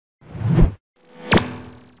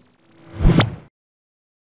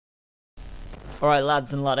Alright,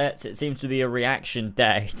 lads and ladettes, it seems to be a reaction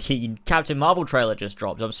day. The Captain Marvel trailer just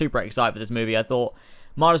dropped. I'm super excited for this movie. I thought,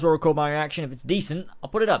 might as well record my reaction. If it's decent, I'll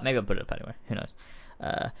put it up. Maybe I'll put it up anyway. Who knows?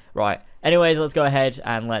 Right. Anyways, let's go ahead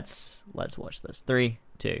and let's watch this. 3,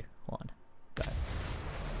 2, 1, go.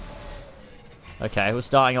 Okay, we're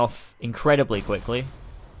starting off incredibly quickly.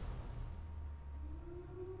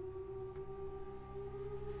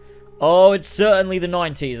 Oh, it's certainly the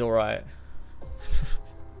 90s, alright.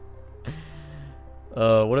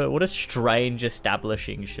 What a strange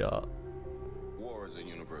establishing shot. War is a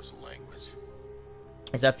universal language.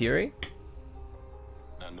 Is that Fury?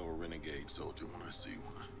 I know a renegade soldier when I see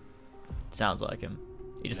one. Sounds like him.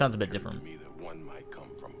 He just sounds a bit different. To me that one might come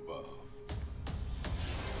from above.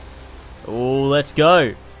 Oh, let's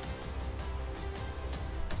go.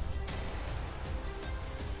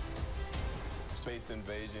 Space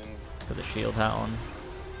invasion. Got the shield hat on.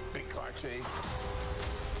 Big car chase.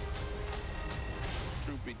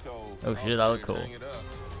 Truth be told, Oh shit, that look cool. hang it up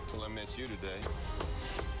till I met you today.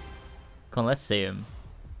 Come on, let's see him.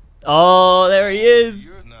 Oh, there he is.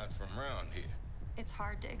 You're not from around here. It's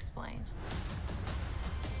hard to explain.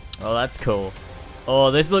 Oh, that's cool. Oh,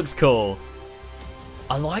 this looks cool.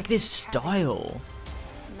 I like this style.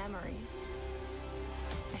 Memories.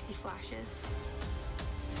 I see flashes.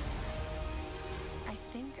 I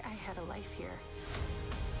think I had a life here.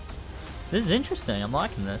 This is interesting. I'm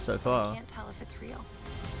liking this so I far. can't tell if it's real.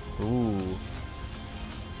 Ooh.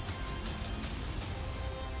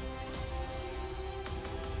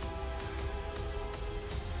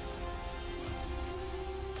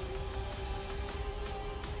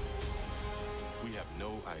 We have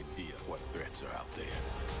no idea what threats are out there.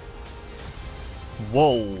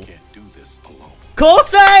 Whoa. We can't do this alone.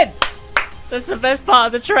 Coulson! That's the best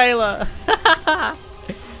part of the trailer.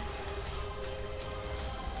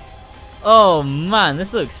 Oh man,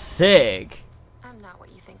 this looks sick. I'm not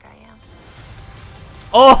what you think I am.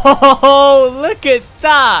 Oh, look at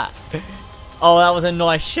that. Oh, that was a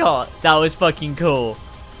nice shot. That was fucking cool.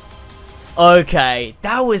 Okay,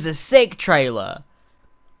 that was a sick trailer.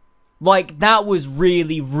 Like, that was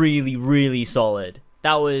really, really, really solid.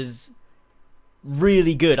 That was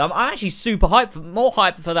really good. I'm actually super hyped, more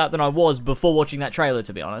hyped for that than I was before watching that trailer,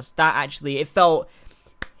 to be honest. That actually, it felt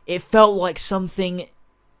like something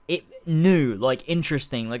new, like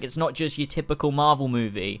interesting. Like, it's not just your typical Marvel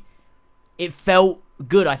movie. It felt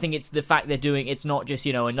good. I think it's the fact they're doing, it's not just,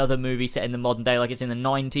 you know, another movie set in the modern day, like it's in the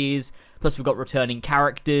 90s. Plus, we've got returning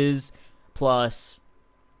characters. Plus,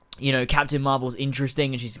 you know, Captain Marvel's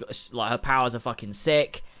interesting, and she's got, like, her powers are fucking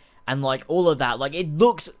sick. And, like, all of that, like, it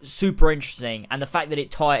looks super interesting. And the fact that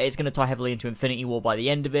it's going to tie heavily into Infinity War by the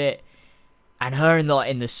end of it. And her in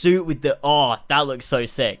the suit with the, oh, that looks so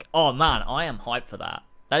sick. Oh, man, I am hyped for that.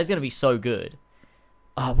 That is going to be so good.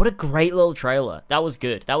 Oh, what a great little trailer. That was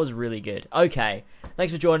good. That was really good. Okay.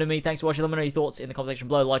 Thanks for joining me. Thanks for watching. Let me know your thoughts in the comment section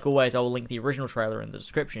below. Like always, I will link the original trailer in the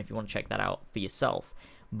description if you want to check that out for yourself.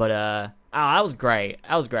 But, that was great.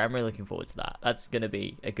 That was great. I'm really looking forward to that. That's going to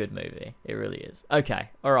be a good movie. It really is. Okay.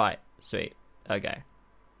 All right. Sweet. Okay.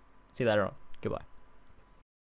 See you later on. Goodbye.